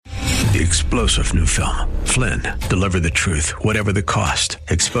The explosive new film, Flynn, deliver the truth, whatever the cost,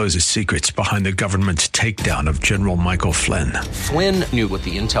 exposes secrets behind the government's takedown of General Michael Flynn. Flynn knew what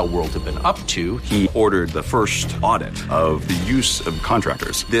the intel world had been up to. He ordered the first audit of the use of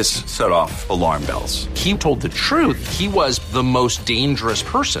contractors. This set off alarm bells. He told the truth. He was the most dangerous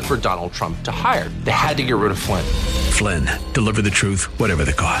person for Donald Trump to hire. They had to get rid of Flynn. Flynn, deliver the truth, whatever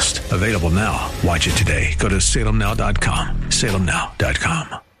the cost. Available now. Watch it today. Go to salemnow.com.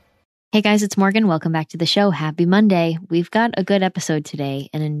 salemnow.com. Hey guys, it's Morgan. Welcome back to the show. Happy Monday. We've got a good episode today,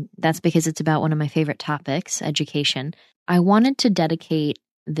 and that's because it's about one of my favorite topics, education. I wanted to dedicate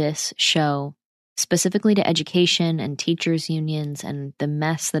this show specifically to education and teachers' unions and the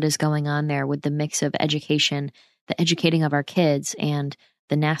mess that is going on there with the mix of education, the educating of our kids, and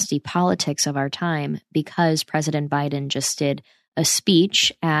the nasty politics of our time, because President Biden just did a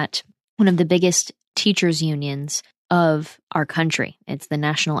speech at one of the biggest teachers' unions of our country. It's the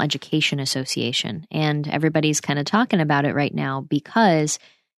National Education Association. And everybody's kind of talking about it right now because,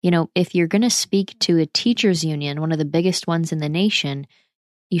 you know, if you're going to speak to a teachers union, one of the biggest ones in the nation,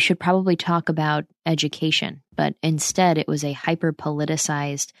 you should probably talk about education. But instead, it was a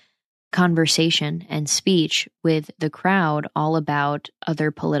hyper-politicized conversation and speech with the crowd all about other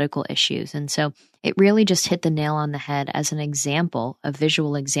political issues. And so it really just hit the nail on the head as an example, a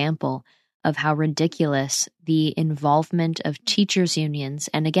visual example of how ridiculous the involvement of teachers' unions,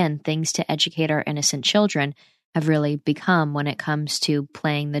 and again, things to educate our innocent children, have really become when it comes to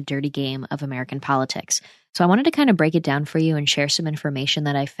playing the dirty game of American politics. So I wanted to kind of break it down for you and share some information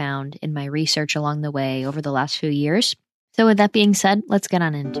that I found in my research along the way over the last few years. So with that being said, let's get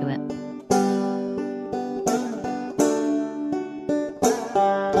on into it.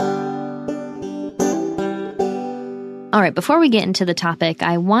 All right, before we get into the topic,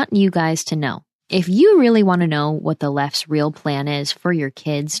 I want you guys to know, if you really want to know what the left's real plan is for your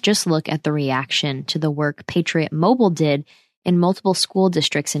kids, just look at the reaction to the work Patriot Mobile did in multiple school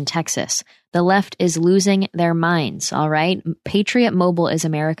districts in Texas. The left is losing their minds, all right? Patriot Mobile is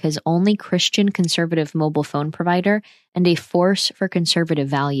America's only Christian conservative mobile phone provider and a force for conservative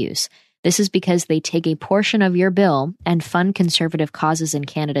values. This is because they take a portion of your bill and fund conservative causes and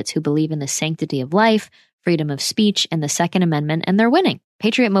candidates who believe in the sanctity of life, freedom of speech, and the Second Amendment, and they're winning.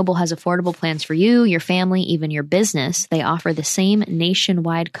 Patriot Mobile has affordable plans for you, your family, even your business. They offer the same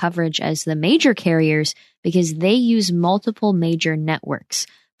nationwide coverage as the major carriers because they use multiple major networks.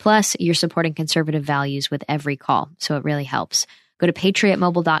 Plus, you're supporting conservative values with every call, so it really helps. Go to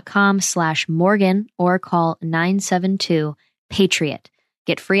patriotmobile.com/Morgan or call 972-PATRIOT.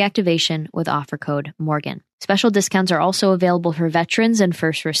 Get free activation with offer code Morgan. Special discounts are also available for veterans and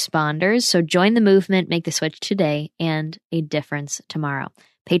first responders, so join the movement, make the switch today, and a difference tomorrow.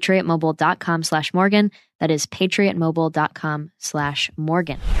 patriotmobile.com/Morgan. That is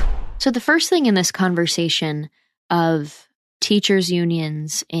patriotmobile.com/Morgan. So the first thing in this conversation of teachers'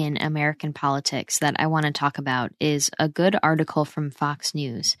 unions in American politics that I want to talk about is a good article from Fox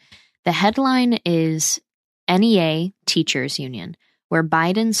News. The headline is NEA Teachers Union, where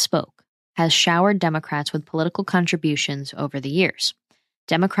Biden spoke, has showered Democrats with political contributions over the years.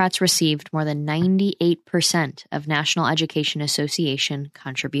 Democrats received more than 98% of National Education Association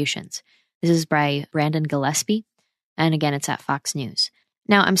contributions. This is by Brandon Gillespie, and again, it's at Fox News.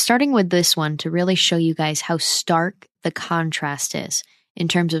 Now, I'm starting with this one to really show you guys how stark the contrast is in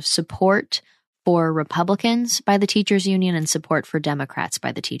terms of support for Republicans by the teachers union and support for Democrats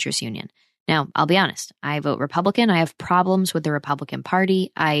by the teachers union. Now, I'll be honest, I vote Republican. I have problems with the Republican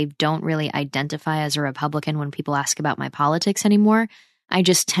Party. I don't really identify as a Republican when people ask about my politics anymore. I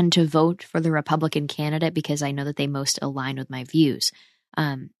just tend to vote for the Republican candidate because I know that they most align with my views.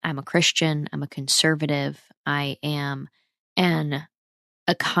 I'm a Christian. I'm a conservative. I am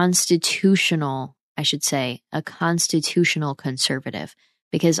a constitutional conservative,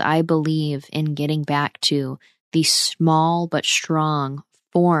 because I believe in getting back to the small but strong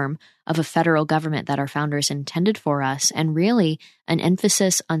form of a federal government that our founders intended for us, and really an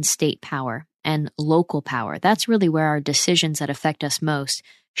emphasis on state power and local power. That's really where our decisions that affect us most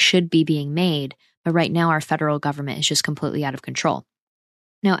should be being made. But right now, our federal government is just completely out of control.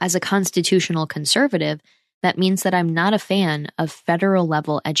 Now, as a constitutional conservative, that means that I'm not a fan of federal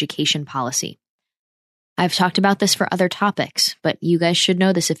level education policy. I've talked about this for other topics, but you guys should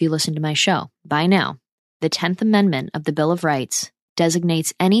know this if you listen to my show. By now, the 10th Amendment of the Bill of Rights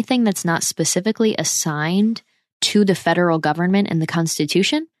designates anything that's not specifically assigned to the federal government in the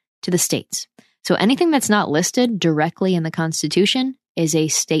Constitution to the states. So anything that's not listed directly in the Constitution is a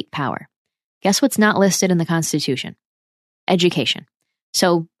state power. Guess what's not listed in the Constitution? Education.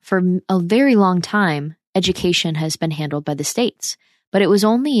 So for a very long time, education has been handled by the states. But it was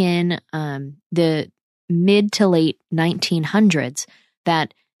only in the mid to late 1900s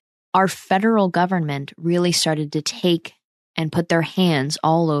that our federal government really started to take and put their hands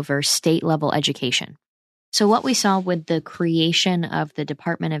all over state level education. So what we saw with the creation of the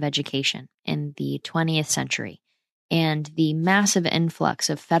Department of Education in the 20th century and the massive influx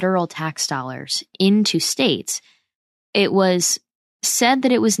of federal tax dollars into states, it was said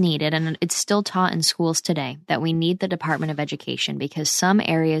that it was needed, and it's still taught in schools today, that we need the Department of Education because some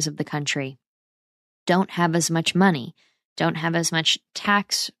areas of the country don't have as much money, don't have as much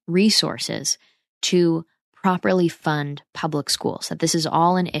tax resources to properly fund public schools. That this is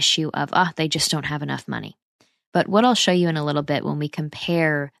all an issue of, they just don't have enough money. But what I'll show you in a little bit when we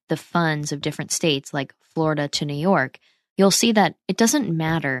compare the funds of different states like Florida to New York, you'll see that it doesn't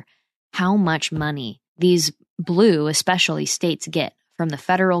matter how much money these blue, especially states, get from the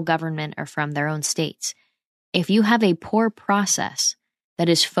federal government or from their own states. If you have a poor process that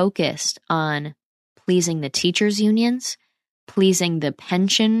is focused on pleasing the teachers' unions, pleasing the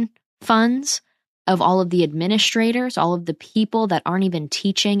pension funds of all of the administrators, all of the people that aren't even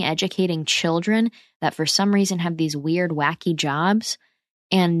teaching, educating children, that for some reason have these weird, wacky jobs,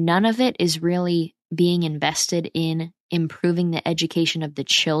 and none of it is really being invested in improving the education of the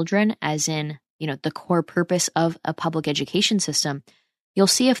children, as in, the core purpose of a public education system, you'll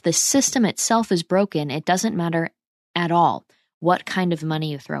see if the system itself is broken, it doesn't matter at all what kind of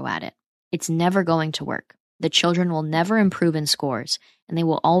money you throw at it. It's never going to work. The children will never improve in scores, and they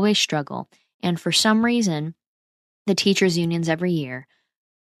will always struggle. And for some reason, the teachers' unions every year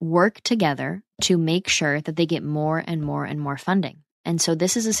work together to make sure that they get more and more and more funding. And so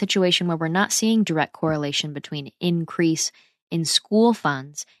this is a situation where we're not seeing direct correlation between increase in school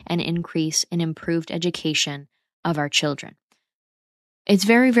funds and increase in improved education of our children. It's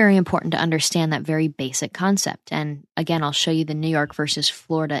very, very important to understand that very basic concept. And again, I'll show you the New York versus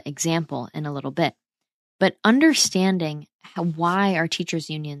Florida example in a little bit. But understanding why our teachers'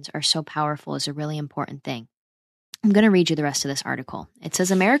 unions are so powerful is a really important thing. I'm going to read you the rest of this article. It says,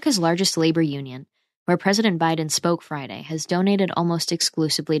 America's largest labor union, where President Biden spoke Friday, has donated almost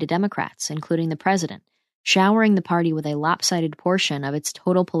exclusively to Democrats, including the president, showering the party with a lopsided portion of its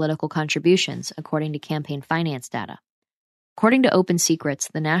total political contributions, according to campaign finance data. According to Open Secrets,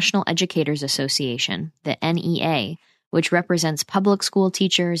 the National Educators Association, the NEA, which represents public school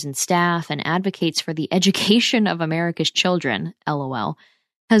teachers and staff and advocates for the education of America's children, LOL,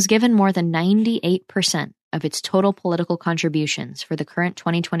 has given more than 98% of its total political contributions for the current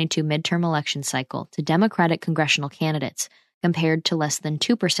 2022 midterm election cycle to Democratic congressional candidates, compared to less than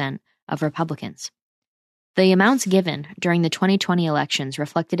 2% of Republicans. The amounts given during the 2020 elections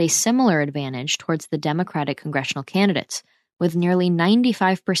reflected a similar advantage towards the Democratic congressional candidates, with nearly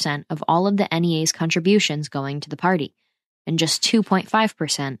 95% of all of the NEA's contributions going to the party, and just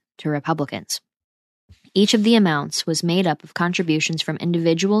 2.5% to Republicans. Each of the amounts was made up of contributions from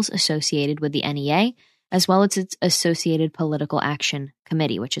individuals associated with the NEA, as well as its associated political action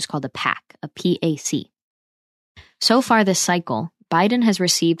committee, which is called a PAC, a PAC. So far this cycle, Biden has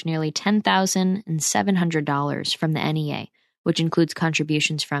received nearly $10,700 from the NEA, which includes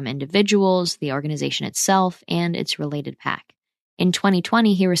contributions from individuals, the organization itself, and its related PAC. In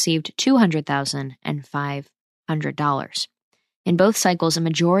 2020, he received $200,000 and $500. In both cycles, a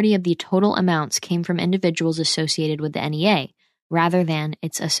majority of the total amounts came from individuals associated with the NEA, rather than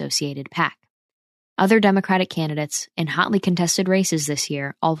its associated PAC. Other Democratic candidates in hotly contested races this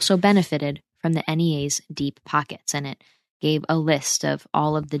year also benefited from the NEA's deep pockets, and it gave a list of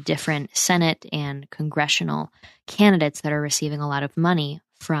all of the different Senate and congressional candidates that are receiving a lot of money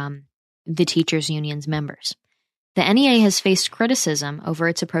from the teachers' union's members. The NEA has faced criticism over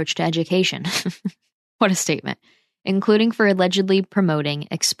its approach to education. What a statement. Including for allegedly promoting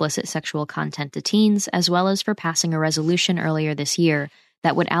explicit sexual content to teens, as well as for passing a resolution earlier this year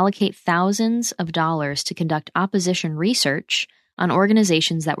that would allocate thousands of dollars to conduct opposition research on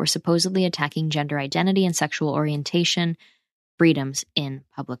organizations that were supposedly attacking gender identity and sexual orientation freedoms in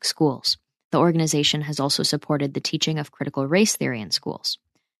public schools. The organization has also supported the teaching of critical race theory in schools.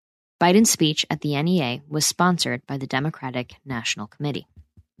 Biden's speech at the NEA was sponsored by the Democratic National Committee.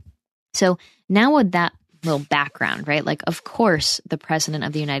 So now with that little background, right? Like, of course, the President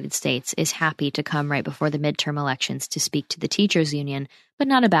of the United States is happy to come right before the midterm elections to speak to the teachers union, but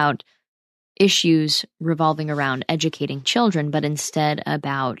not about issues revolving around educating children, but instead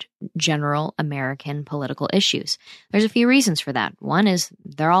about general American political issues. There's a few reasons for that. One is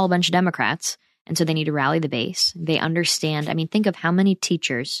they're all a bunch of Democrats, and so they need to rally the base. They understand, think of how many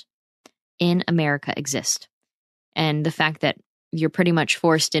teachers in America exist. And the fact that you're pretty much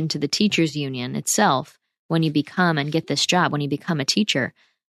forced into the teachers union itself when you become and get this job, when you become a teacher,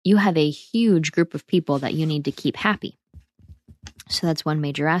 you have a huge group of people that you need to keep happy. So that's one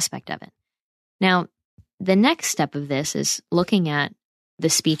major aspect of it. Now, the next step of this is looking at the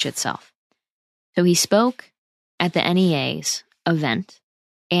speech itself. So he spoke at the NEA's event.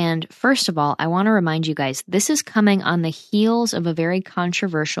 And first of all, I want to remind you guys, this is coming on the heels of a very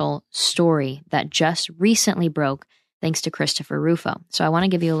controversial story that just recently broke thanks to Christopher Rufo. So I want to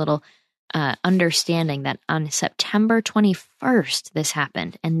give you a little understanding that on September 21st, this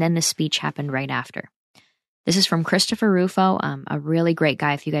happened, and then the speech happened right after. This is from Christopher Rufo, a really great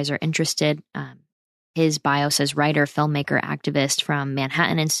guy if you guys are interested. His bio says writer, filmmaker, activist from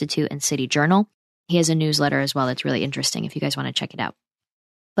Manhattan Institute and City Journal. He has a newsletter as well that's really interesting if you guys want to check it out.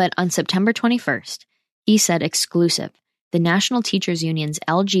 But on September 21st, he said exclusive, the National Teachers Union's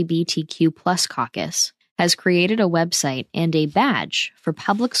LGBTQ plus caucus has created a website and a badge for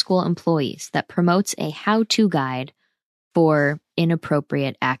public school employees that promotes a how-to guide for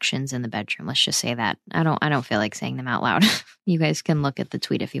inappropriate actions in the bedroom. Let's just say that. I don't feel like saying them out loud. You guys can look at the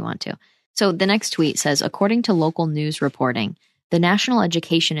tweet if you want to. So the next tweet says, according to local news reporting, the National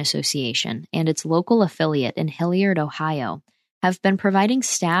Education Association and its local affiliate in Hilliard, Ohio, have been providing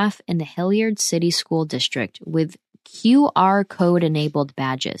staff in the Hilliard City School District with QR code-enabled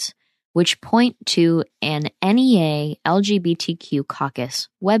badges, which point to an NEA LGBTQ caucus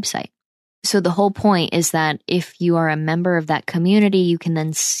website. So the whole point is that if you are a member of that community, you can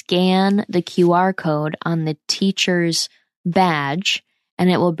then scan the QR code on the teacher's badge, and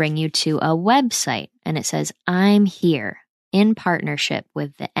it will bring you to a website. And it says, I'm here in partnership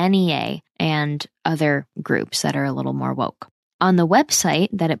with the NEA and other groups that are a little more woke. On the website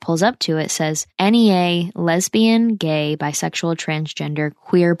that it pulls up to, it says NEA Lesbian, Gay, Bisexual, Transgender,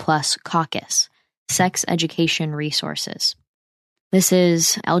 Queer Plus Caucus, Sex Education Resources. This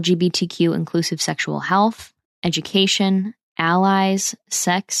is LGBTQ inclusive sexual health, education, allies,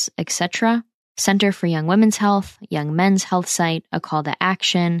 sex, etc., Center for Young Women's Health, Young Men's Health Site, a call to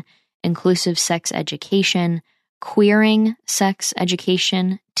action, inclusive sex education, queering sex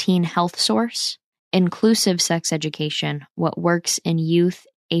education, teen health source, inclusive sex education, what works in youth,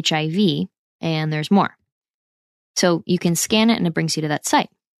 HIV, and there's more. So you can scan it and it brings you to that site.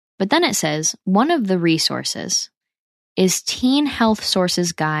 But then it says, one of the resources is Teen Health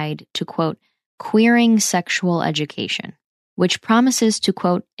Sources Guide to, quote, Queering Sexual Education, which promises to,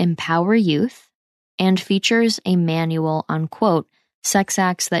 quote, empower youth and features a manual on, quote, sex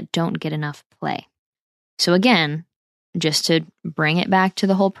acts that don't get enough play. So again, just to bring it back to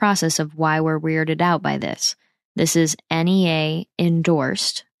the whole process of why we're weirded out by this. This is NEA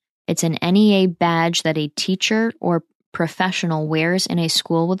endorsed. It's an NEA badge that a teacher or professional wears in a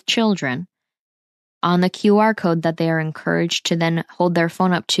school with children. On the QR code that they are encouraged to then hold their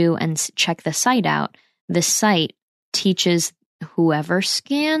phone up to and check the site out, the site teaches whoever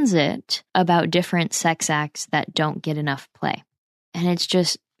scans it about different sex acts that don't get enough play. And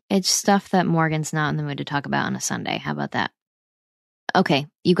it's stuff that Morgan's not in the mood to talk about on a Sunday. How about that? Okay,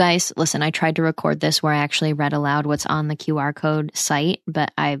 you guys, listen, I tried to record this where I actually read aloud what's on the QR code site,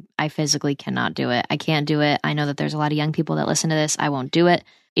 but I physically cannot do it. I can't do it. I know that there's a lot of young people that listen to this. I won't do it.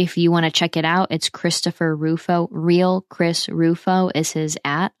 If you want to check it out, it's Christopher Rufo. Real Chris Rufo is his @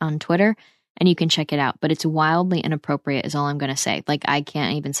 on Twitter, and you can check it out. But it's wildly inappropriate is all I'm going to say. Like, I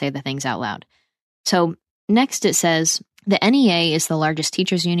can't even say the things out loud. So next it says, the NEA is the largest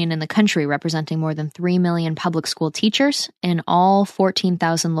teachers union in the country, representing more than 3 million public school teachers in all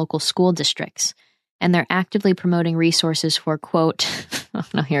 14,000 local school districts. And they're actively promoting resources for, quote, oh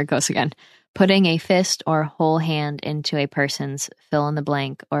no, here it goes again, putting a fist or whole hand into a person's fill in the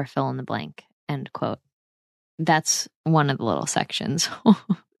blank or fill in the blank, end quote. That's one of the little sections.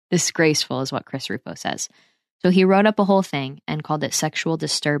 Disgraceful is what Chris Rufo says. So he wrote up a whole thing and called it sexual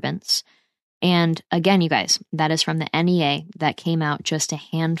disturbance. And again, you guys, that is from the NEA that came out just a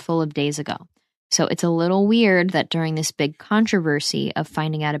handful of days ago. So it's a little weird that during this big controversy of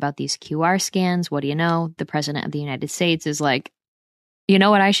finding out about these QR scans, what do you know? The President of the United States is like, you know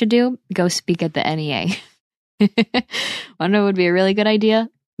what I should do? Go speak at the NEA. Wonder what would be a really good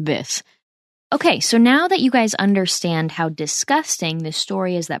idea? This. Okay, so now that you guys understand how disgusting this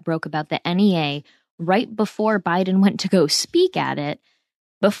story is that broke about the NEA right before Biden went to go speak at it,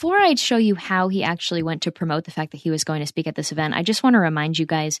 before I show you how he actually went to promote the fact that he was going to speak at this event, I just want to remind you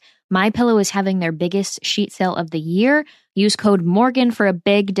guys, MyPillow is having their biggest sheet sale of the year. Use code Morgan for a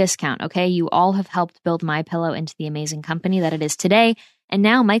big discount, okay? You all have helped build MyPillow into the amazing company that it is today. And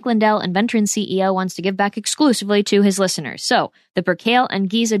now Mike Lindell, inventor and CEO, wants to give back exclusively to his listeners. So the Percale and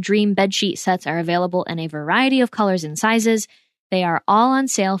Giza Dream bedsheet sets are available in a variety of colors and sizes. They are all on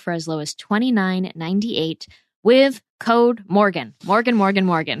sale for as low as $29.98 with code Morgan.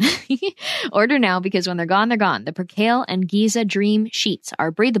 Morgan. Order now because when they're gone, they're gone. The Percale and Giza Dream Sheets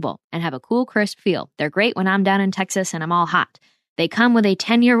are breathable and have a cool, crisp feel. They're great when I'm down in Texas and I'm all hot. They come with a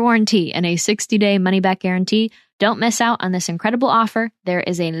 10-year warranty and a 60-day money-back guarantee. Don't miss out on this incredible offer. There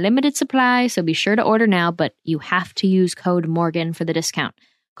is a limited supply, so be sure to order now, but you have to use code Morgan for the discount.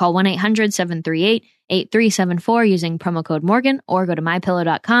 Call 1-800-738-8374 using promo code Morgan, or go to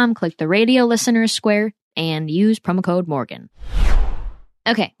mypillow.com, click the radio listeners square, and use promo code Morgan.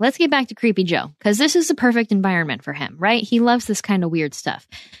 Okay, let's get back to Creepy Joe, because this is the perfect environment for him, right? He loves this kind of weird stuff.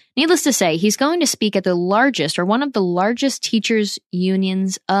 Needless to say, he's going to speak at the largest, or one of the largest teachers'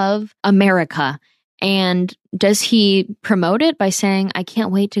 unions of America. And does he promote it by saying, I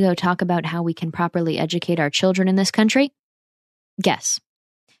can't wait to go talk about how we can properly educate our children in this country? Guess.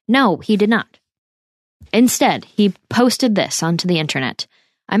 No, he did not. Instead, he posted this onto the internet.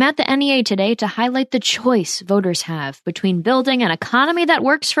 I'm at the NEA today to highlight the choice voters have between building an economy that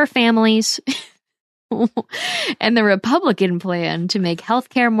works for families and the Republican plan to make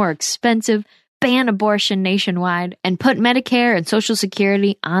healthcare more expensive, ban abortion nationwide, and put Medicare and Social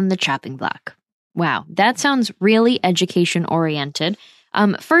Security on the chopping block. Wow, that sounds really education-oriented.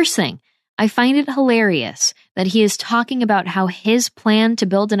 First thing, I find it hilarious that he is talking about how his plan to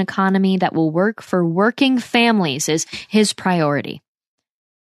build an economy that will work for working families is his priority.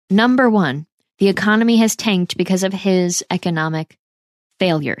 Number one, the economy has tanked because of his economic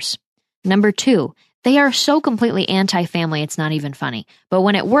failures. Number two, they are so completely anti-family, it's not even funny. But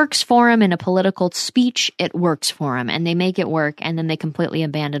when it works for him in a political speech, it works for him, and they make it work, and then they completely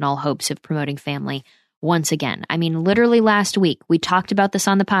abandon all hopes of promoting family once again. I mean, literally last week, we talked about this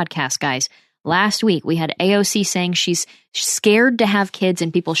on the podcast, guys. Last week, we had AOC saying she's scared to have kids,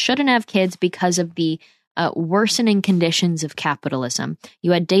 and people shouldn't have kids because of the worsening conditions of capitalism.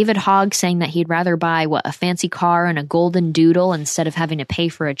 You had David Hogg saying that he'd rather buy, a fancy car and a golden doodle instead of having to pay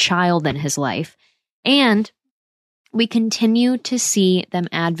for a child in his life. And we continue to see them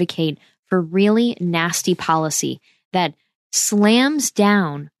advocate for really nasty policy that slams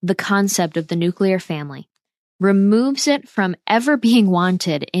down the concept of the nuclear family, removes it from ever being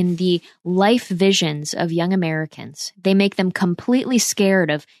wanted in the life visions of young Americans. They make them completely scared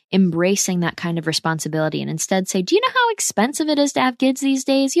of embracing that kind of responsibility and instead say, do you know how expensive it is to have kids these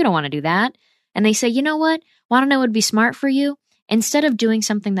days? You don't want to do that. And they say, you know what? Want to know what would be smart for you? Instead of doing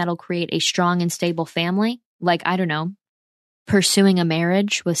something that'll create a strong and stable family, like, I don't know, pursuing a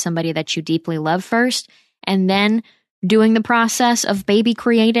marriage with somebody that you deeply love first, and then doing the process of baby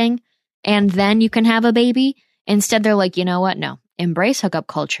creating, and then you can have a baby. Instead, they're like, you know what? No, embrace hookup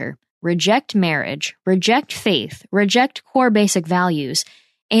culture, reject marriage, reject faith, reject core basic values.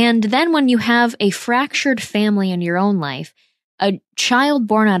 And then when you have a fractured family in your own life, a child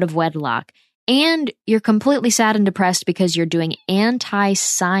born out of wedlock, and you're completely sad and depressed because you're doing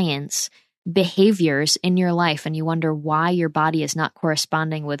anti-science behaviors in your life, and you wonder why your body is not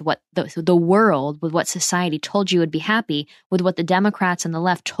corresponding with what the world, with what society told you would be happy, with what the Democrats and the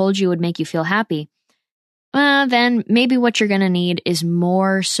left told you would make you feel happy, then maybe what you're going to need is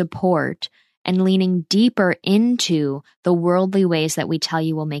more support and leaning deeper into the worldly ways that we tell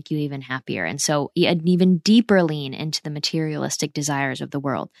you will make you even happier. And so an even deeper lean into the materialistic desires of the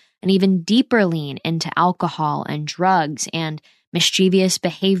world, an even deeper lean into alcohol and drugs and mischievous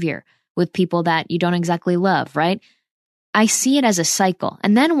behavior with people that you don't exactly love, right? I see it as a cycle.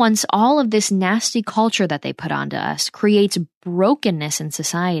 And then once all of this nasty culture that they put onto us creates brokenness in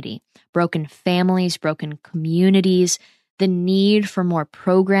society, broken families, broken communities, the need for more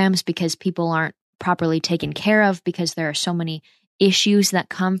programs because people aren't properly taken care of because there are so many issues that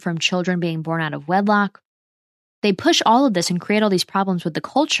come from children being born out of wedlock. They push all of this and create all these problems with the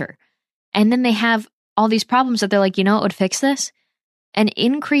culture. And then they have all these problems that they're like, you know what would fix this? An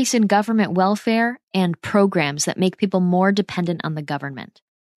increase in government welfare and programs that make people more dependent on the government.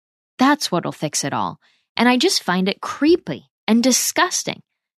 That's what'll fix it all. And I just find it creepy and disgusting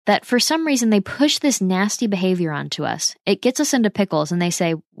that for some reason they push this nasty behavior onto us. It gets us into pickles and they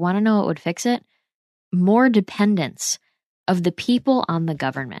say, want to know what would fix it? More dependence of the people on the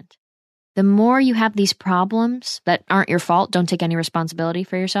government. The more you have these problems that aren't your fault, don't take any responsibility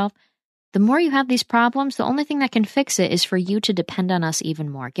for yourself. The more you have these problems, the only thing that can fix it is for you to depend on us even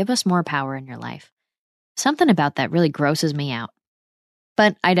more. Give us more power in your life. Something about that really grosses me out.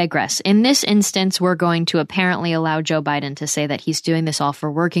 But I digress. In this instance, we're going to apparently allow Joe Biden to say that he's doing this all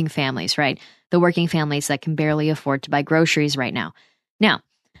for working families, right? The working families that can barely afford to buy groceries right now. Now,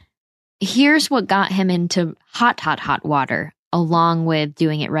 here's what got him into hot water, along with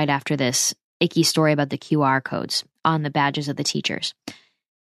doing it right after this icky story about the QR codes. on the badges of the teachers.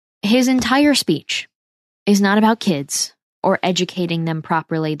 His entire speech is not about kids or educating them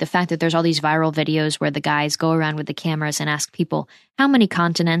properly. The fact that there's all these viral videos where the guys go around with the cameras and ask people how many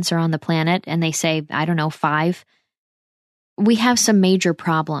continents are on the planet, and they say, I don't know, 5. We have some major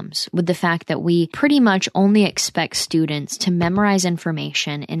problems with the fact that we pretty much only expect students to memorize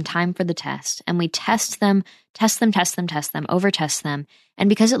information in time for the test, and we test them, over-test them, and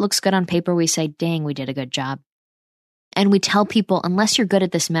because it looks good on paper, we say, dang, we did a good job. And we tell people, unless you're good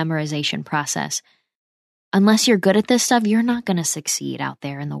at this memorization process, unless you're good at this stuff, you're not going to succeed out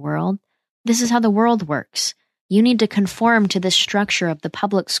there in the world. This is how the world works. You need to conform to the structure of the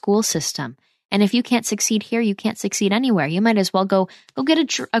public school system. And if you can't succeed here, you can't succeed anywhere. You might as well go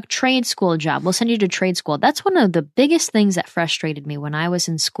get a trade school job. We'll send you to trade school. That's one of the biggest things that frustrated me when I was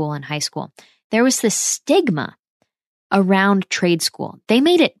in school in high school. There was this stigma around trade school. They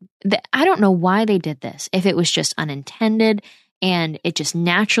made it, I don't know why they did this, if it was just unintended and it just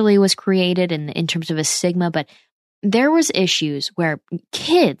naturally was created in terms of a stigma, but there was issues where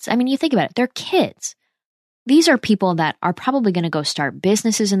kids, I mean, you think about it, they're kids. These are people that are probably going to go start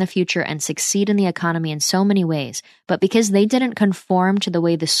businesses in the future and succeed in the economy in so many ways. But because they didn't conform to the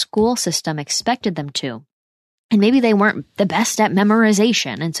way the school system expected them to, and maybe they weren't the best at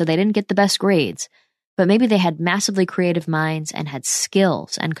memorization, and so they didn't get the best grades, but maybe they had massively creative minds and had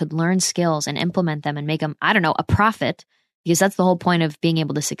skills and could learn skills and implement them and make them, I don't know, a profit, because that's the whole point of being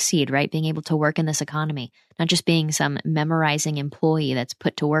able to succeed, right? Being able to work in this economy, not just being some memorizing employee that's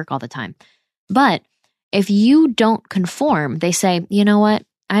put to work all the time. But if you don't conform, they say, you know what?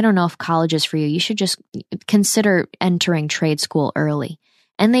 I don't know if college is for you. You should just consider entering trade school early.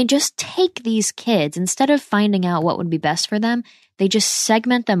 And they just take these kids, instead of finding out what would be best for them, they just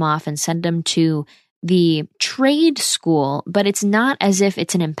segment them off and send them to the trade school. But it's not as if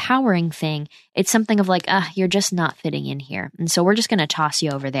it's an empowering thing. It's something of like, you're just not fitting in here. And so we're just going to toss you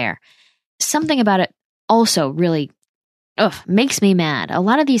over there. Something about it also really makes me mad. A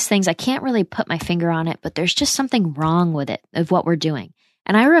lot of these things, I can't really put my finger on it, but there's just something wrong with it, of what we're doing.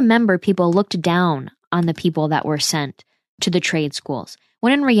 And I remember people looked down on the people that were sent to the trade schools,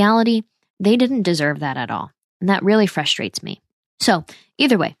 when in reality, they didn't deserve that at all. And that really frustrates me. So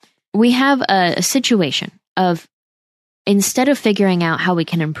either way, we have a situation of, instead of figuring out how we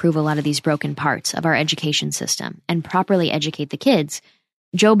can improve a lot of these broken parts of our education system and properly educate the kids,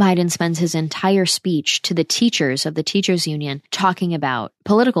 Joe Biden spends his entire speech to the teachers of the teachers union talking about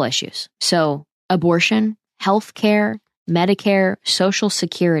political issues. So abortion, healthcare, Medicare, Social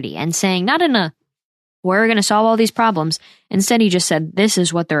Security, and saying not in a, we're going to solve all these problems. Instead, he just said, this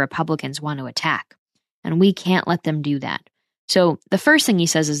is what the Republicans want to attack, and we can't let them do that. So the first thing he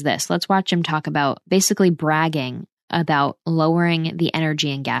says is this. Let's watch him talk about basically bragging about lowering the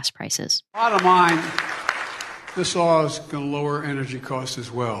energy and gas prices. Bottom line, this law is going to lower energy costs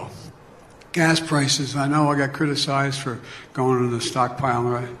as well. Gas prices, I know I got criticized for going in the stockpile,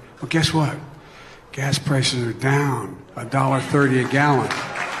 right? But guess what? Gas prices are down $1.30 a gallon.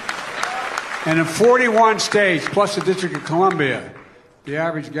 And in 41 states, plus the District of Columbia, the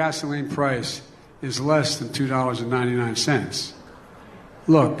average gasoline price is less than $2.99.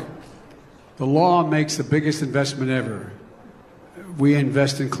 Look, the law makes the biggest investment ever. We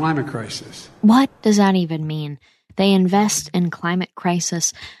invest in climate crisis. What does that even mean? They invest in climate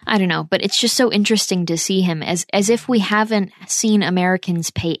crisis? I don't know, but it's just so interesting to see him as if we haven't seen Americans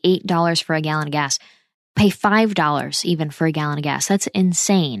pay $8 for a gallon of gas, pay $5 even for a gallon of gas. That's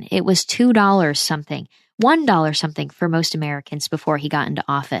insane. It was $2 something, $1 something for most Americans before he got into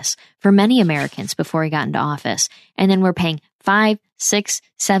office, for many Americans before he got into office. And then we're paying $5, $6,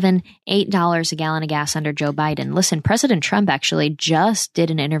 $7, $8 a gallon of gas under Joe Biden. Listen, President Trump actually just did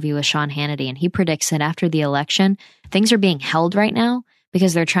an interview with Sean Hannity, and he predicts that after the election, things are being held right now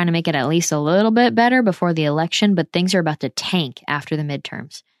because they're trying to make it at least a little bit better before the election, but things are about to tank after the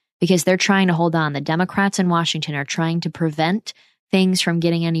midterms because they're trying to hold on. The Democrats in Washington are trying to prevent things from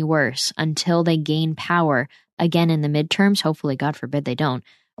getting any worse until they gain power again in the midterms. Hopefully, God forbid they don't.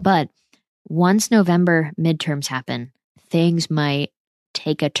 But once November midterms happen, things might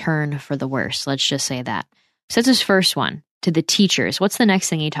take a turn for the worse. Let's just say that. So that's his first one, to the teachers. What's the next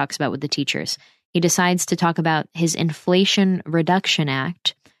thing he talks about with the teachers? He decides to talk about his Inflation Reduction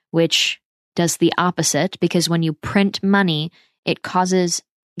Act, which does the opposite, because when you print money, it causes,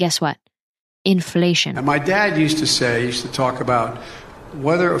 guess what? Inflation. And my dad used to talk about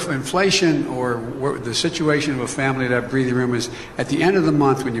whether inflation or the situation of a family that breathing room is at the end of the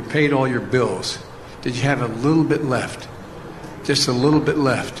month when you paid all your bills, did you have a little bit left? Just a little bit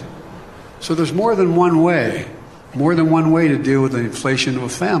left. So there's more than one way to deal with the inflation of a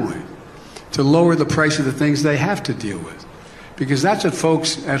family. to lower the price of the things they have to deal with. Because that's what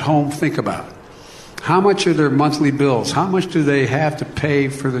folks at home think about. How much are their monthly bills? How much do they have to pay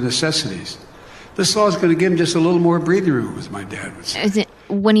for the necessities? This law is going to give them just a little more breathing room, as my dad would say.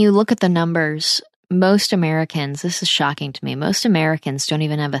 When you look at the numbers, most Americans, this is shocking to me, most Americans don't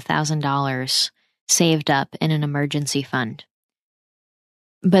even have $1,000 saved up in an emergency fund.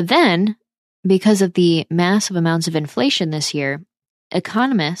 But then, because of the massive amounts of inflation this year,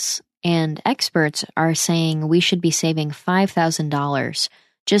 economists and experts are saying we should be saving $5,000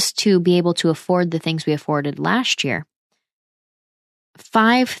 just to be able to afford the things we afforded last year.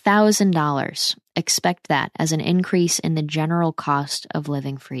 $5,000. Expect that as an increase in the general cost of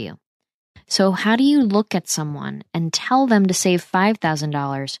living for you. So how do you look at someone and tell them to save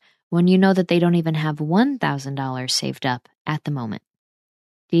 $5,000 when you know that they don't even have $1,000 saved up at the moment?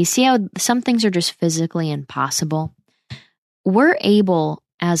 Do you see how some things are just physically impossible? We're able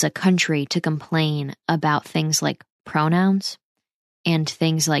as a country to complain about things like pronouns and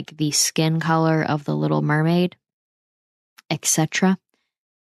things like the skin color of the Little Mermaid, etc.,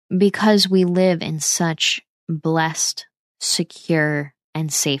 because we live in such blessed, secure,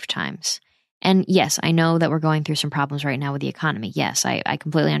 and safe times. And yes, I know that we're going through some problems right now with the economy. Yes, I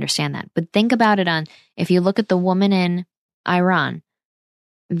completely understand that. But think about it if you look at the woman in Iran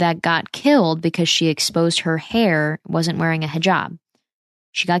that got killed because she exposed her hair, wasn't wearing a hijab.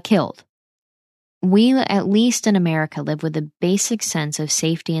 She got killed. We, at least in America, live with a basic sense of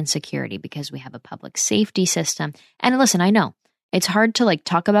safety and security because we have a public safety system. And listen, I know it's hard to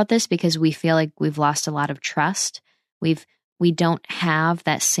talk about this because we feel like we've lost a lot of trust. We don't have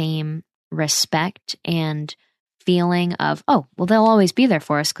that same respect and feeling of, oh, well, they'll always be there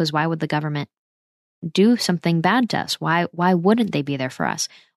for us because why would the government do something bad to us? Why wouldn't they be there for us?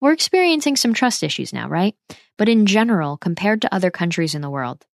 We're experiencing some trust issues now, right? But in general, compared to other countries in the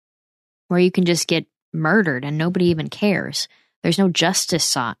world, where you can just get murdered and nobody even cares, there's no justice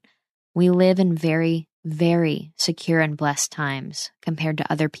sought, we live in very, very secure and blessed times compared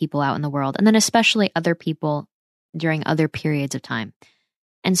to other people out in the world, and then especially other people during other periods of time.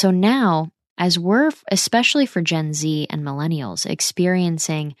 And so now, as we're, especially for Gen Z and millennials,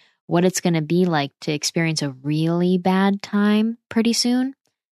 experiencing what it's going to be like to experience a really bad time pretty soon,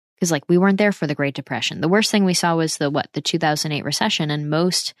 because we weren't there for the Great Depression. The worst thing we saw was the 2008 recession, and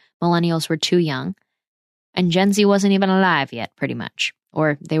most millennials were too young, and Gen Z wasn't even alive yet, pretty much,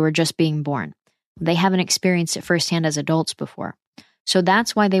 or they were just being born. They haven't experienced it firsthand as adults before. So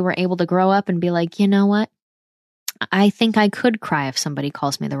that's why they were able to grow up and be like, you know what? I think I could cry if somebody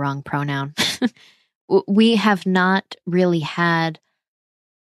calls me the wrong pronoun. We have not really had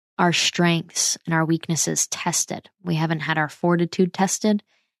our strengths and our weaknesses tested. We haven't had our fortitude tested,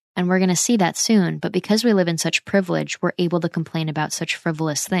 and we're going to see that soon. But because we live in such privilege, we're able to complain about such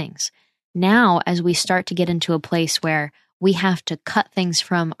frivolous things. Now, as we start to get into a place where we have to cut things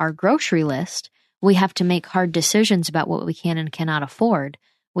from our grocery list, we have to make hard decisions about what we can and cannot afford.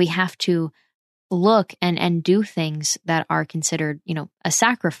 We have to look and do things that are considered, a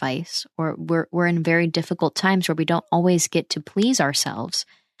sacrifice, or we're in very difficult times where we don't always get to please ourselves.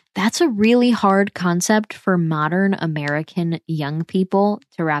 That's a really hard concept for modern American young people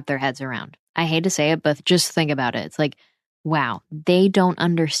to wrap their heads around. I hate to say it, but just think about it. It's wow, they don't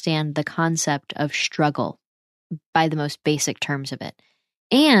understand the concept of struggle by the most basic terms of it.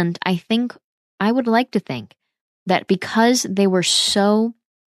 And I would like to think that because they were so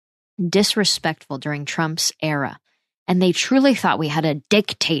disrespectful during Trump's era, and they truly thought we had a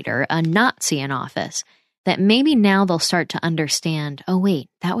dictator, a Nazi in office, that maybe now they'll start to understand, oh wait,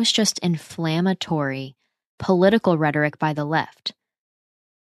 that was just inflammatory political rhetoric by the left.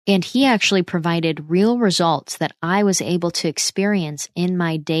 And he actually provided real results that I was able to experience in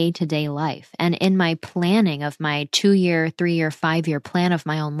my day-to-day life and in my planning of my 2-year, 3-year, 5-year plan of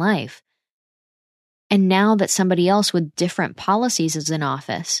my own life. And now that somebody else with different policies is in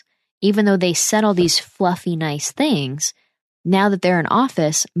office, even though they said all these fluffy, nice things, now that they're in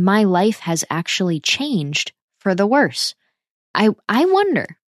office, my life has actually changed for the worse. I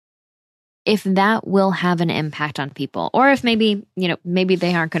wonder if that will have an impact on people, or if maybe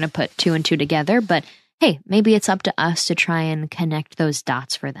they aren't going to put 2 and 2 together, but hey, maybe it's up to us to try and connect those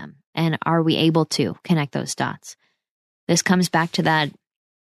dots for them. And are we able to connect those dots? This comes back to that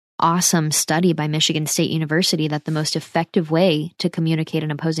awesome study by Michigan State University that the most effective way to communicate an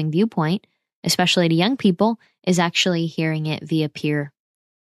opposing viewpoint, especially to young people, is actually hearing it via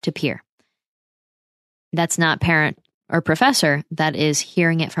peer-to-peer. That's not parent or professor, that is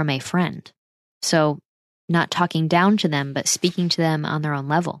hearing it from a friend. So not talking down to them, but speaking to them on their own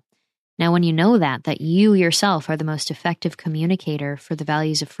level. Now, when you know that you yourself are the most effective communicator for the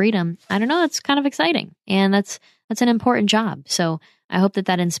values of freedom, I don't know, it's kind of exciting. And that's an important job. So I hope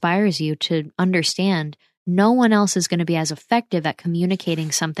that inspires you to understand no one else is going to be as effective at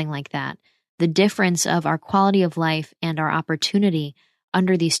communicating something like that. The difference of our quality of life and our opportunity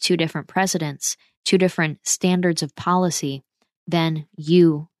under these two different presidents, two different standards of policy, than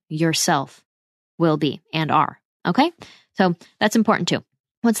you yourself will be and are. Okay? So that's important too.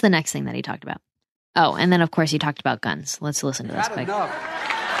 What's the next thing that he talked about? Oh, and then of course he talked about guns. Let's listen to this. Had enough.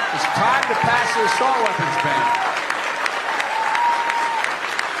 It's time to pass the assault weapons ban.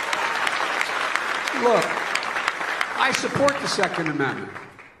 Look, I support the Second Amendment.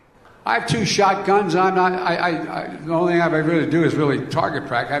 I have 2 shotguns. The only thing I really do is really target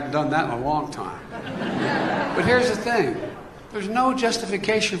practice. I haven't done that in a long time. But here's the thing. There's no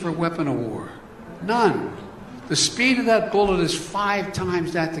justification for weapon of war. None. The speed of that bullet is 5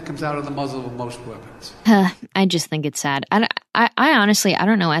 times that comes out of the muzzle of most weapons. I just think it's sad. I honestly, I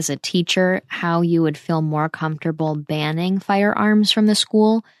don't know as a teacher how you would feel more comfortable banning firearms from the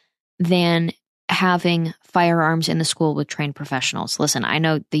school than having firearms in the school with trained professionals. Listen, I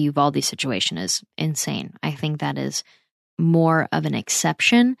know the Uvalde situation is insane. I think that is more of an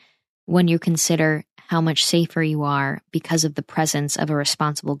exception when you consider how much safer you are because of the presence of a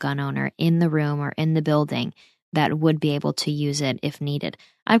responsible gun owner in the room or in the building that would be able to use it if needed.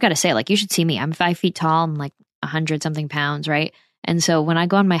 I've got to say, you should see me. I'm 5 feet tall. I'm 100-something pounds, right? And so when I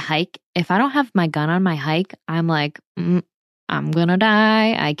go on my hike, if I don't have my gun on my hike, I'm like, I'm going to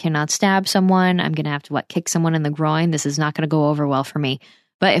die. I cannot stab someone. I'm going to have to, kick someone in the groin. This is not going to go over well for me.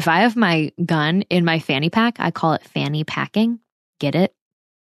 But if I have my gun in my fanny pack, I call it fanny packing. Get it?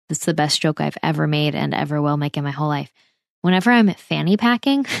 It's the best joke I've ever made and ever will make in my whole life. Whenever I'm fanny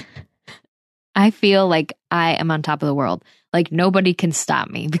packing, I feel like I am on top of the world. Nobody can stop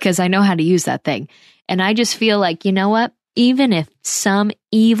me because I know how to use that thing. And I just feel like, you know what? Even if some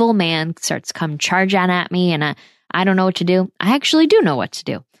evil man starts come charging at me and I don't know what to do, I actually do know what to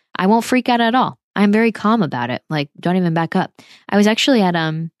do. I won't freak out at all. I'm very calm about it. Don't even back up. I was actually at,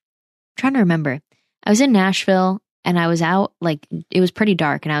 trying to remember. I was in Nashville and I was out, it was pretty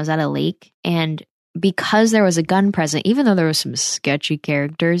dark and I was at a lake. And because there was a gun present, even though there was some sketchy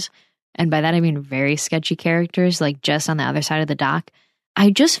characters, and by that I mean very sketchy characters, just on the other side of the dock, I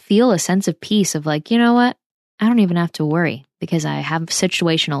just feel a sense of peace of you know what? I don't even have to worry because I have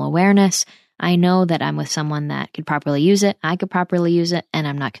situational awareness. I know that I'm with someone that could properly use it. I could properly use it, and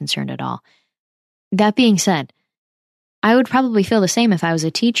I'm not concerned at all. That being said, I would probably feel the same if I was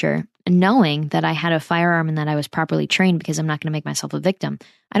a teacher, knowing that I had a firearm and that I was properly trained because I'm not going to make myself a victim.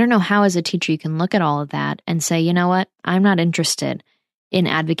 I don't know how as a teacher you can look at all of that and say, you know what? I'm not interested in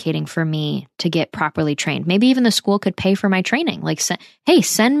advocating for me to get properly trained. Maybe even the school could pay for my training. Hey,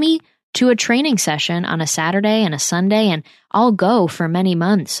 send me to a training session on a Saturday and a Sunday, and I'll go for many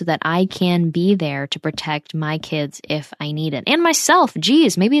months so that I can be there to protect my kids if I need it. And myself.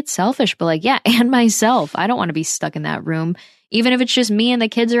 Geez, maybe it's selfish, but and myself. I don't want to be stuck in that room, even if it's just me and the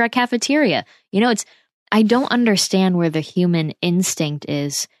kids are at cafeteria. I don't understand where the human instinct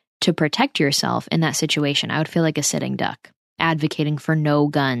is to protect yourself in that situation. I would feel like a sitting duck, advocating for no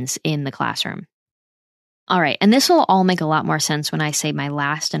guns in the classroom. All right, and this will all make a lot more sense when I say my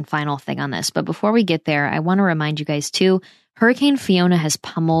last and final thing on this. But before we get there, I want to remind you guys too, Hurricane Fiona has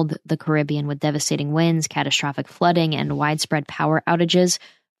pummeled the Caribbean with devastating winds, catastrophic flooding, and widespread power outages.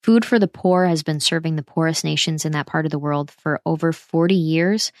 Food for the Poor has been serving the poorest nations in that part of the world for over 40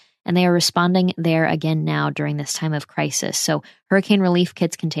 years, and they are responding there again now during this time of crisis. So hurricane relief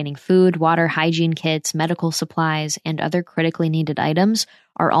kits containing food, water, hygiene kits, medical supplies, and other critically needed items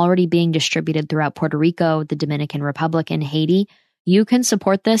are already being distributed throughout Puerto Rico, the Dominican Republic, and Haiti. You can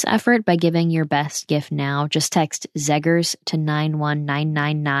support this effort by giving your best gift now. Just text Zeggers to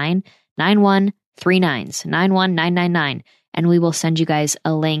 91999, 9139s, 91999, and we will send you guys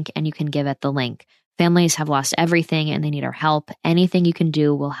a link and you can give at the link. Families have lost everything and they need our help. Anything you can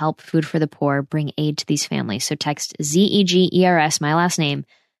do will help Food for the Poor bring aid to these families. So text ZEGERS, my last name,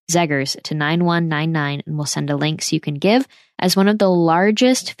 Zeggers, to 9199, and we'll send a link so you can give. As one of the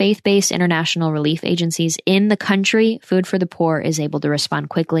largest faith-based international relief agencies in the country, Food for the Poor is able to respond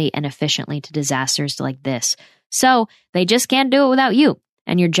quickly and efficiently to disasters like this. So they just can't do it without you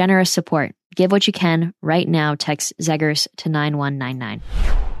and your generous support. Give what you can right now. Text Zeggers to 9199.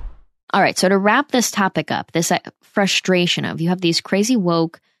 All right, so to wrap this topic up, this frustration of you have these crazy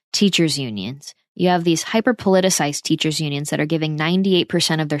woke teachers unions, you have these hyper-politicized teachers unions that are giving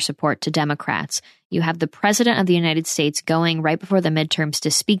 98% of their support to Democrats. You have the president of the United States going right before the midterms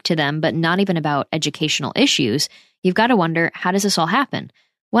to speak to them, but not even about educational issues. You've got to wonder, how does this all happen?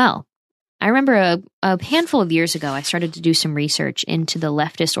 Well, I remember a handful of years ago, I started to do some research into the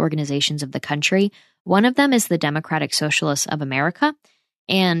leftist organizations of the country. One of them is the Democratic Socialists of America,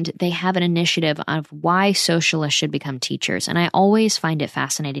 and they have an initiative of why socialists should become teachers. And I always find it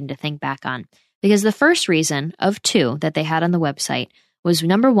fascinating to think back on, because the first reason of two that they had on the website was,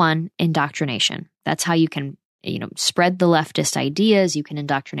 number one, indoctrination. That's how you can spread the leftist ideas. You can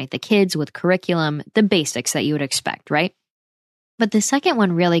indoctrinate the kids with curriculum, the basics that you would expect, right? But the second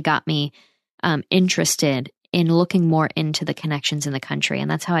one really got me interested in looking more into the connections in the country. And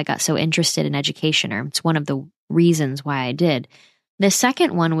that's how I got so interested in education, or it's one of the reasons why I did. The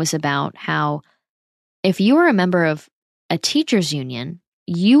second one was about how if you are a member of a teachers union,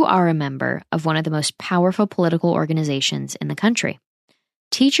 you are a member of one of the most powerful political organizations in the country.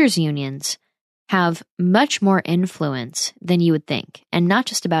 Teachers unions have much more influence than you would think, and not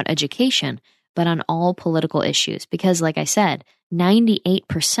just about education, but on all political issues. Because like I said,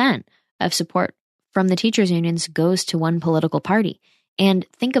 98% of support from the teachers unions goes to one political party. And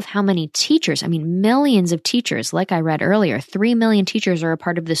think of how many teachers, millions of teachers, like I read earlier, 3 million teachers are a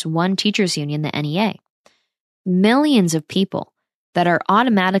part of this one teachers union, the NEA. Millions of people that are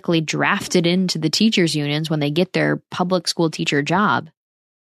automatically drafted into the teachers unions when they get their public school teacher job.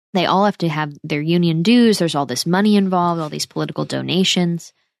 They all have to have their union dues. There's all this money involved, all these political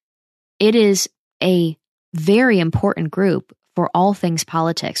donations. It is a very important group for all things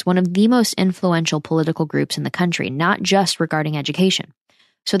politics, one of the most influential political groups in the country, not just regarding education.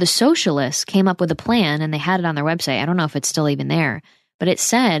 So the socialists came up with a plan, and they had it on their website. I don't know if it's still even there, but it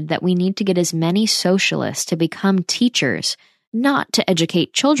said that we need to get as many socialists to become teachers, not to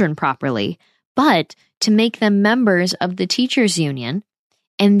educate children properly, but to make them members of the teachers union.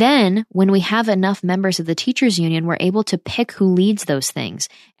 And then when we have enough members of the teachers union, we're able to pick who leads those things.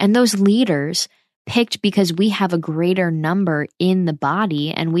 And those leaders picked because we have a greater number in the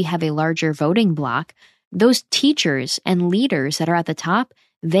body and we have a larger voting block. Those teachers and leaders that are at the top,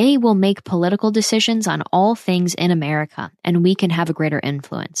 they will make political decisions on all things in America, and we can have a greater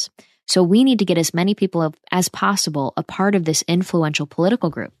influence. So we need to get as many people as possible a part of this influential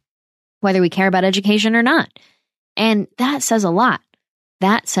political group, whether we care about education or not. And that says a lot.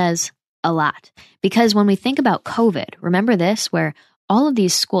 That says a lot. Because when we think about COVID, remember this, where all of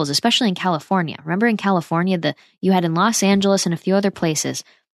these schools, especially in California, remember in California, you had in Los Angeles and a few other places,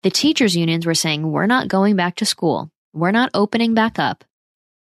 the teachers unions were saying, we're not going back to school. We're not opening back up.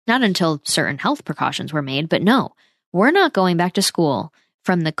 Not until certain health precautions were made, but no, we're not going back to school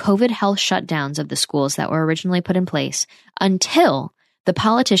from the COVID health shutdowns of the schools that were originally put in place until the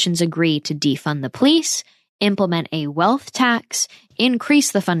politicians agree to defund the police, implement a wealth tax,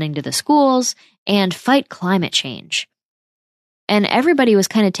 increase the funding to the schools, and fight climate change. And everybody was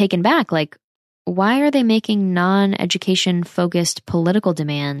kind of taken back, like, why are they making non-education focused political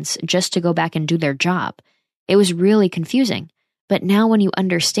demands just to go back and do their job? It was really confusing. But now when you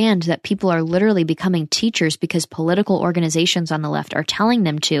understand that people are literally becoming teachers because political organizations on the left are telling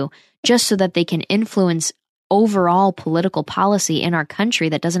them to, just so that they can influence overall political policy in our country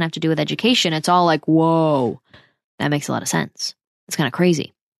that doesn't have to do with education, it's all like, whoa, that makes a lot of sense. It's kind of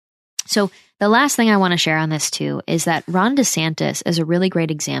crazy. So the last thing I want to share on this too is that Ron DeSantis is a really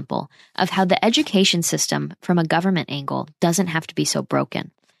great example of how the education system from a government angle doesn't have to be so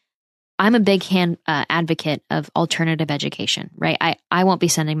broken. I'm a big advocate of alternative education, right? I won't be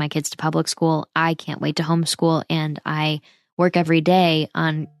sending my kids to public school. I can't wait to homeschool, and I work every day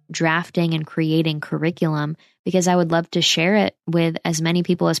on drafting and creating curriculum because I would love to share it with as many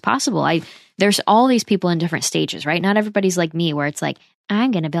people as possible. There's all these people in different stages, right? Not everybody's like me where it's like,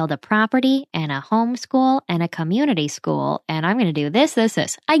 I'm going to build a property and a homeschool and a community school, and I'm going to do this.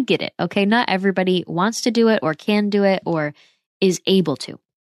 I get it, okay? Not everybody wants to do it or can do it or is able to.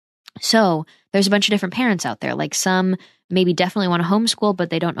 So there's a bunch of different parents out there. Like some maybe definitely want to homeschool, but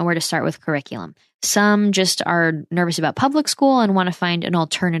they don't know where to start with curriculum. Some just are nervous about public school and want to find an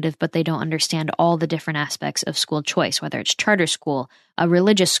alternative, but they don't understand all the different aspects of school choice, whether it's charter school, a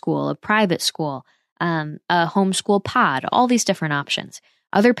religious school, a private school, a homeschool pod, all these different options.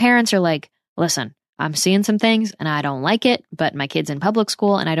 Other parents are like, listen, I'm seeing some things and I don't like it, but my kid's in public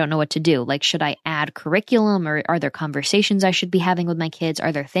school and I don't know what to do. Like, should I add curriculum, or are there conversations I should be having with my kids?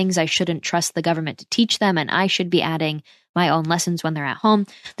 Are there things I shouldn't trust the government to teach them and I should be adding my own lessons when they're at home?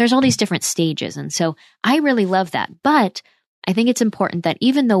 There's all these different stages. And so I really love that. But I think it's important that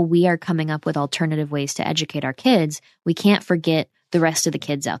even though we are coming up with alternative ways to educate our kids, we can't forget the rest of the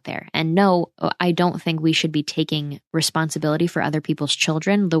kids out there. And no, I don't think we should be taking responsibility for other people's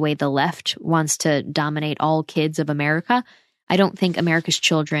children the way the left wants to dominate all kids of America. I don't think America's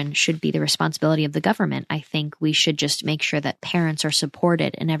children should be the responsibility of the government. I think we should just make sure that parents are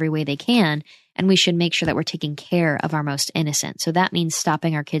supported in every way they can, and we should make sure that we're taking care of our most innocent. So that means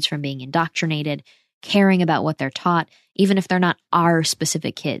stopping our kids from being indoctrinated, caring about what they're taught, even if they're not our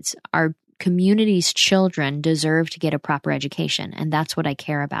specific kids. Our community's children deserve to get a proper education, and that's what I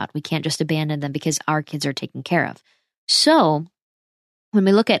care about. We can't just abandon them because our kids are taken care of. So when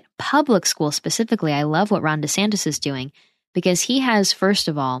we look at public school specifically, I love what Ron DeSantis is doing, because he has, first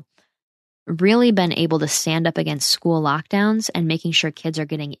of all, really been able to stand up against school lockdowns and making sure kids are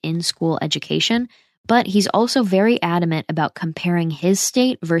getting in-school education. But he's also very adamant about comparing his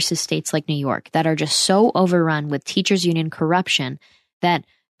state versus states like New York that are just so overrun with teachers' union corruption that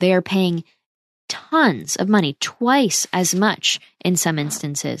they are paying tons of money, twice as much in some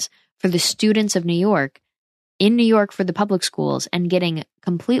instances, for the students of New York, in New York for the public schools, and getting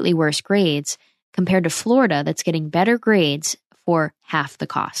completely worse grades compared to Florida that's getting better grades for half the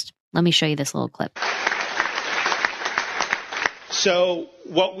cost. Let me show you this little clip. So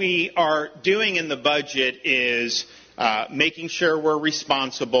what we are doing in the budget is making sure we're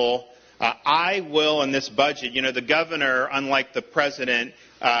responsible. I will, in this budget, the governor, unlike the president,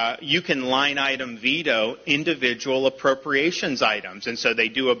 you can line item veto individual appropriations items. And so they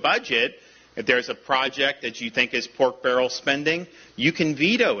do a budget. If there's a project that you think is pork barrel spending, you can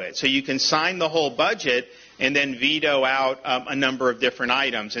veto it. So you can sign the whole budget and then veto out a number of different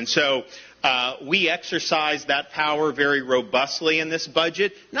items. And so we exercise that power very robustly in this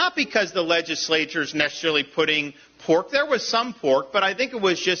budget, not because the legislature is necessarily putting pork. There was some pork, but I think it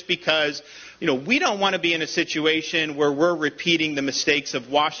was just because, we don't want to be in a situation where we're repeating the mistakes of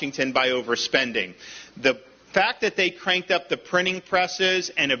Washington by overspending. The fact that they cranked up the printing presses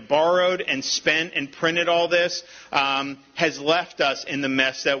and have borrowed and spent and printed all this has left us in the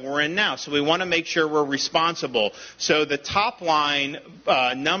mess that we're in now. So we want to make sure we're responsible. So the top line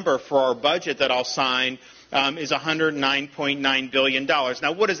number for our budget that I'll sign is $109.9 billion.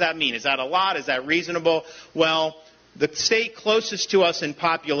 Now, what does that mean? Is that a lot? Is that reasonable? Well, the state closest to us in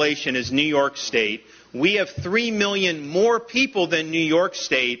population is New York State. We have 3 million more people than New York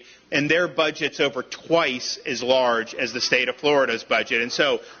State, and their budget's over twice as large as the state of Florida's budget. And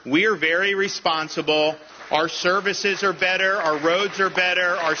so we're very responsible. Our services are better. Our roads are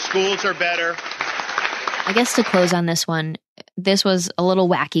better. Our schools are better. I guess to close on this one, this was a little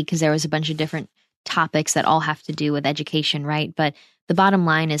wacky because there was a bunch of different topics that all have to do with education, right? But the bottom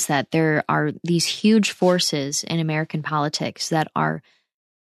line is that there are these huge forces in American politics that are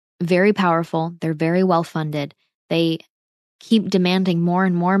very powerful. They're very well funded. They keep demanding more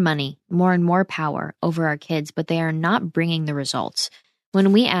and more money, more and more power over our kids, but they are not bringing the results.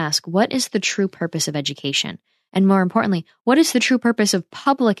 When we ask, what is the true purpose of education? And more importantly, what is the true purpose of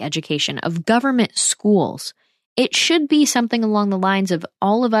public education, of government schools? It should be something along the lines of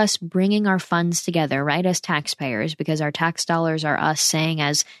all of us bringing our funds together, right, as taxpayers, because our tax dollars are us saying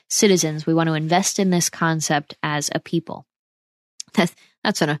as citizens, we want to invest in this concept as a people.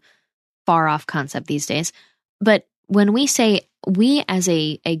 That's a far off concept these days. But when we say we as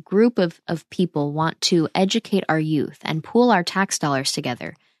a group of people want to educate our youth and pool our tax dollars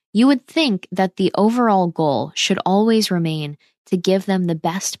together, you would think that the overall goal should always remain to give them the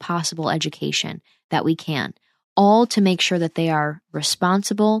best possible education that we can, all to make sure that they are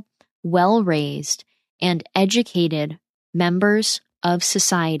responsible, well-raised, and educated members of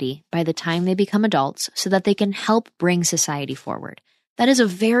society by the time they become adults so that they can help bring society forward. That is a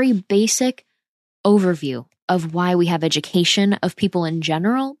very basic overview of why we have education of people in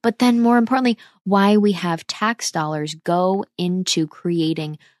general, but then more importantly, why we have tax dollars go into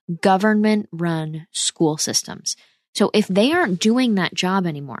creating government-run school systems. So if they aren't doing that job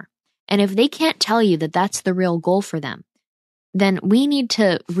anymore, and if they can't tell you that that's the real goal for them, then we need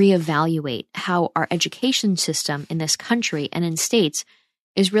to reevaluate how our education system in this country and in states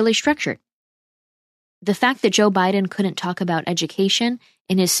is really structured. The fact that Joe Biden couldn't talk about education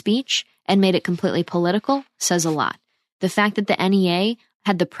in his speech and made it completely political says a lot. The fact that the NEA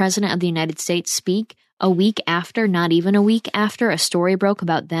had the President of the United States speak a week after, not even a week after, a story broke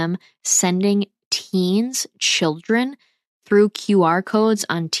about them sending teens, children, through QR codes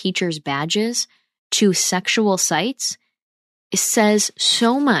on teachers' badges to sexual sites, says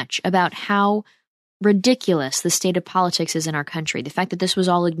so much about how ridiculous the state of politics is in our country. The fact that this was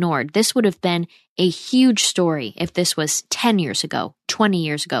all ignored. This would have been a huge story if this was 10 years ago, 20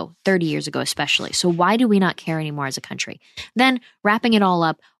 years ago, 30 years ago especially. So why do we not care anymore as a country? Then, wrapping it all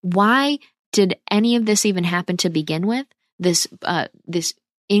up, why did any of this even happen to begin with? This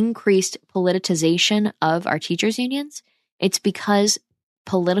increased politicization of our teachers' unions? It's because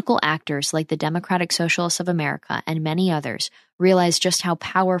political actors like the Democratic Socialists of America and many others realized just how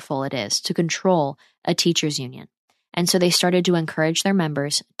powerful it is to control a teachers' union. And so they started to encourage their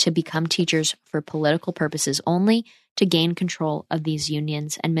members to become teachers for political purposes only, to gain control of these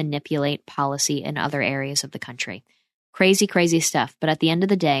unions and manipulate policy in other areas of the country. Crazy, crazy stuff. But at the end of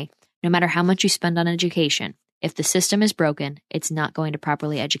the day, no matter how much you spend on education, if the system is broken, it's not going to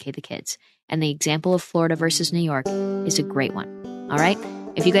properly educate the kids. And the example of Florida versus New York is a great one. All right?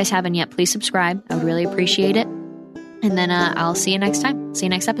 If you guys haven't yet, please subscribe. I would really appreciate it. And then I'll see you next time. See you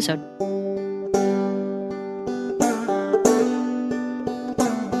next episode.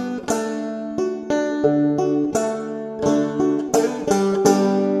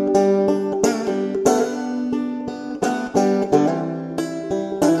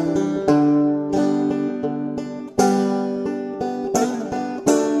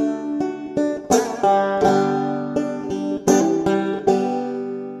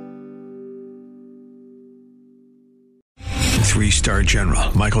 Three-star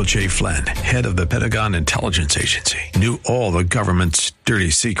General Michael J. Flynn, head of the Pentagon Intelligence Agency, knew all the government's dirty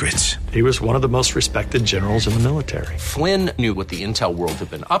secrets. He was one of the most respected generals in the military. Flynn knew what the intel world had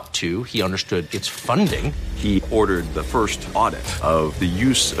been up to. He understood its funding. He ordered the first audit of the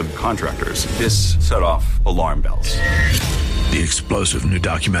use of contractors. This set off alarm bells. The explosive new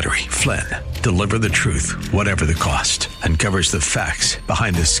documentary, Flynn, Deliver the Truth, Whatever the Cost, uncovers the facts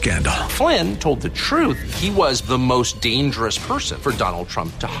behind this scandal. Flynn told the truth. He was the most dangerous person for Donald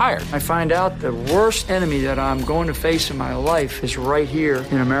Trump to hire. I find out the worst enemy that I'm going to face in my life is right here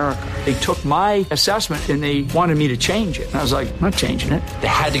in America. They took my assessment and they wanted me to change it. And I was like, I'm not changing it. They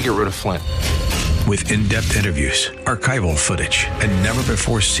had to get rid of Flynn. With in-depth interviews, archival footage, and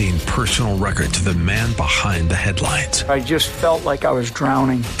never-before-seen personal records of the man behind the headlines. I just felt like I was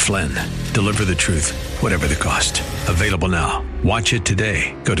drowning. Flynn, Deliver the Truth, Whatever the Cost. Available now. Watch it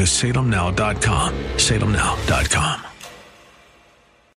today. Go to salemnow.com. salemnow.com.